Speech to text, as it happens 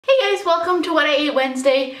guys, welcome to What I Ate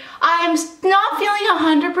Wednesday. I'm not feeling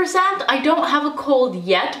 100%. I don't have a cold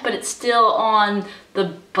yet, but it's still on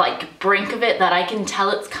the brink of it that I can tell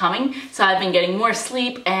it's coming. So I've been getting more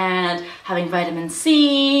sleep and having vitamin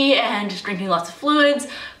C and just drinking lots of fluids,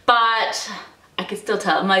 but I can still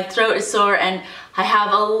tell my throat is sore and I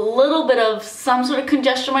have a little bit of some sort of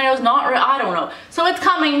congestion in my nose, I don't know. So it's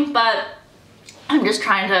coming, but I'm just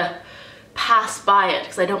trying to pass by it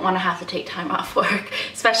because I don't want to have to take time off work,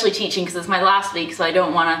 especially teaching because it's my last week, so I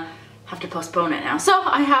don't want to have to postpone it now. So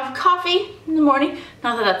I have coffee in the morning.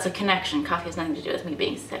 Not that that's a connection. Coffee has nothing to do with me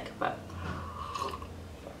being sick, but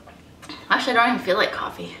actually I don't even feel like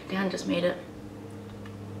coffee. Dan just made it.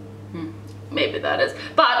 Maybe that is.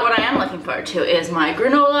 But what I am looking forward to is my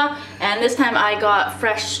granola, and this time I got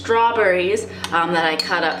fresh strawberries that I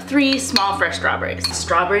cut up, 3 small fresh strawberries.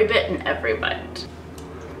 Strawberry bit in every bite.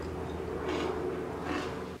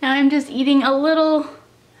 Now I'm just eating a little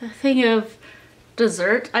thing of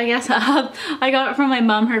dessert, I guess. I got it from my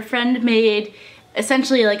mom. Her friend made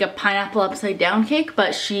essentially like a pineapple upside down cake,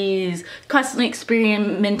 but she's constantly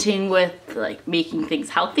experimenting with like making things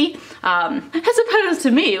healthy, as opposed to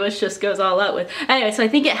me, which just goes all out with. Anyway, so I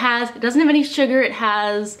think it doesn't have any sugar. It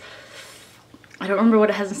has, I don't remember what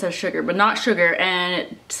it has instead of sugar, but not sugar, and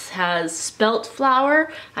it has spelt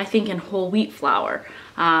flour, I think, and whole wheat flour.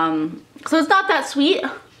 So it's not that sweet,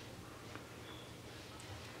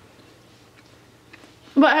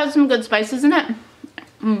 but it has some good spices in it.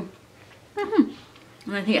 And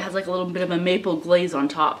I think it has like a little bit of a maple glaze on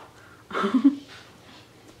top.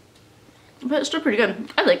 But it's still pretty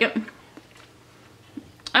good. I like it.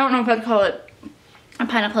 I don't know if I'd call it a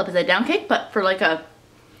pineapple upside down cake, but for like a,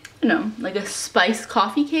 you know, like a spiced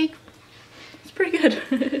coffee cake, it's pretty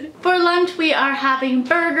good. For lunch we are having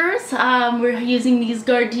burgers. We're using these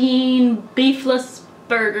Gardein beefless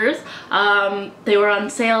burgers. They were on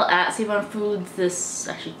sale at Save On Foods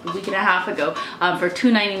actually a week and a half ago for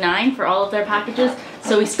 $2.99 for all of their packages.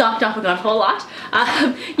 So we stocked up and got a whole lot.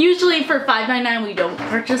 Usually for $5.99 we don't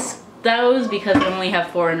purchase those because we only have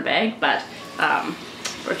 4 in a bag, but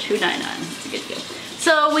for $2.99 it's a good deal.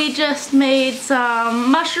 So we just made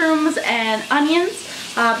some mushrooms and onions.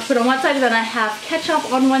 Put on one side, and then I have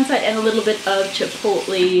ketchup on one side and a little bit of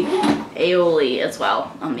chipotle aioli as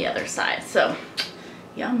well on the other side. So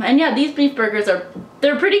yum. And yeah, these beef burgers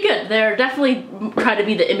they're pretty good. They're definitely try to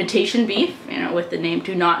be the imitation beef, you know, with the name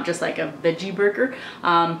too, not just like a veggie burger.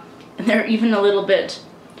 And they're even a little bit,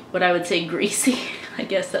 what I would say, greasy. I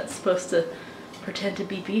guess that's supposed to pretend to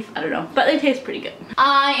be beef. I don't know, but they taste pretty good.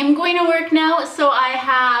 I am going to work now, so I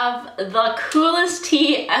have the coolest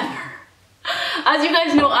tea ever. As you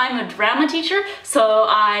guys know, I'm a drama teacher, so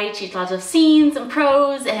I teach lots of scenes and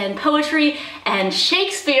prose and poetry and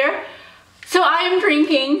Shakespeare. So I am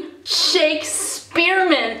drinking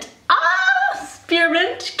ShakeSpearmint.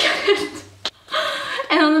 Spearmint.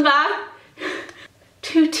 And on the back,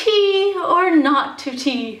 to tea or not to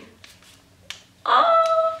tea.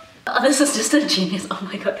 Oh, this is just a genius. Oh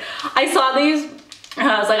my god. I saw these and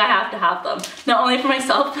I was like, I have to have them. Not only for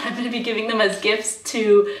myself, but I'm going to be giving them as gifts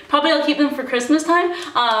to, probably I'll keep them for Christmas time,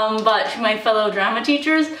 but to my fellow drama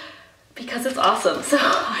teachers because it's awesome. So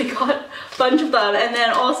I got a bunch of them. And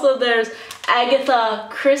then also there's Agatha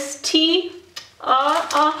Christie,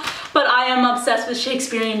 but I am obsessed with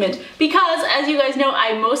ShakeSpearmint because, as you guys know,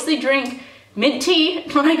 I mostly drink mint tea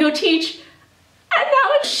when I go teach, and now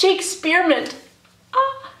it's ShakeSpearmint.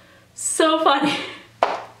 So funny.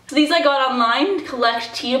 So these I got online,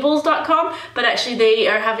 collecteables.com, but actually they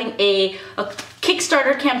are having a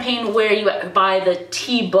Kickstarter campaign where you buy the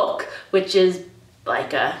tea book, which is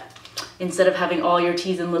like instead of having all your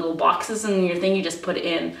teas in little boxes in your thing, you just put it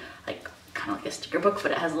in like kind of like a sticker book,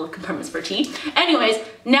 but it has little compartments for tea. Anyways,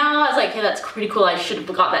 now I was like, hey, that's pretty cool. I should have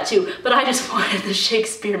got that too, but I just wanted the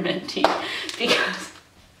ShakeSpearmint tea because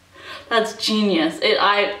that's genius.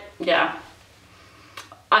 Yeah.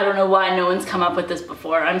 I don't know why no one's come up with this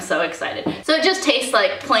before. I'm so excited. So it just tastes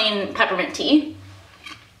like plain peppermint tea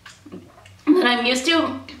that I'm used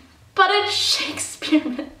to, but it's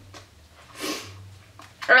ShakeSpearmint.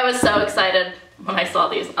 I was so excited when I saw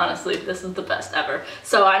these. Honestly, this is the best ever.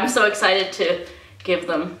 So I'm so excited to give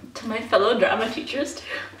them to my fellow drama teachers too.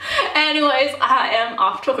 Anyways, I am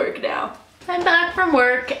off to work now. I'm back from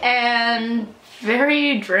work and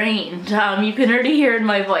very drained. You can already hear in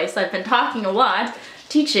my voice. I've been talking a lot,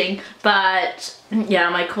 teaching, but yeah,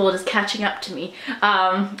 my cold is catching up to me.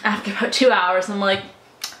 After about 2 hours, I'm like,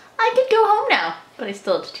 I could go home now, but I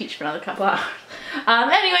still have to teach for another couple hours.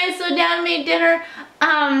 Anyway, so Dan made dinner.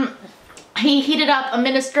 He heated up a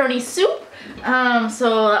minestrone soup,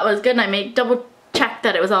 so that was good, and I double checked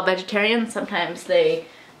that it was all vegetarian. Sometimes they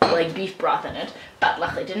like beef broth in it, but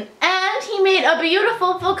luckily didn't. And he made a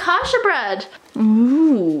beautiful focaccia bread.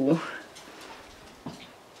 Ooh.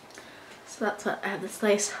 So that's what I have this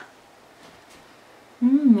slice.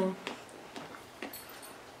 Mmm.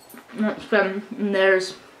 That's good. And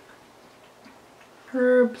there's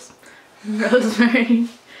herbs, rosemary,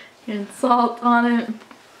 and salt on it.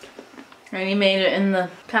 And he made it in the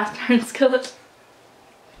cast iron skillet.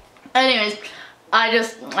 Anyways,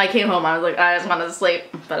 I came home, I was like, I just wanted to sleep,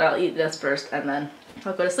 but I'll eat this first and then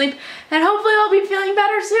I'll go to sleep. And hopefully I'll be feeling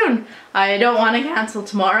better soon. I don't want to cancel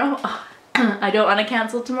tomorrow. I don't want to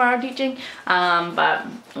cancel tomorrow teaching, but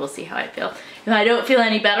we'll see how I feel. If I don't feel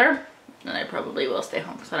any better, then I probably will stay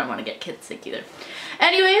home because I don't want to get kids sick either.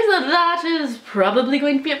 Anyways, that is probably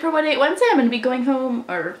going to be it for What I Ate Wednesday. I'm going to be going home,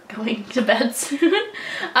 or going to bed soon.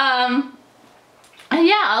 And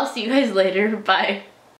yeah, I'll see you guys later. Bye.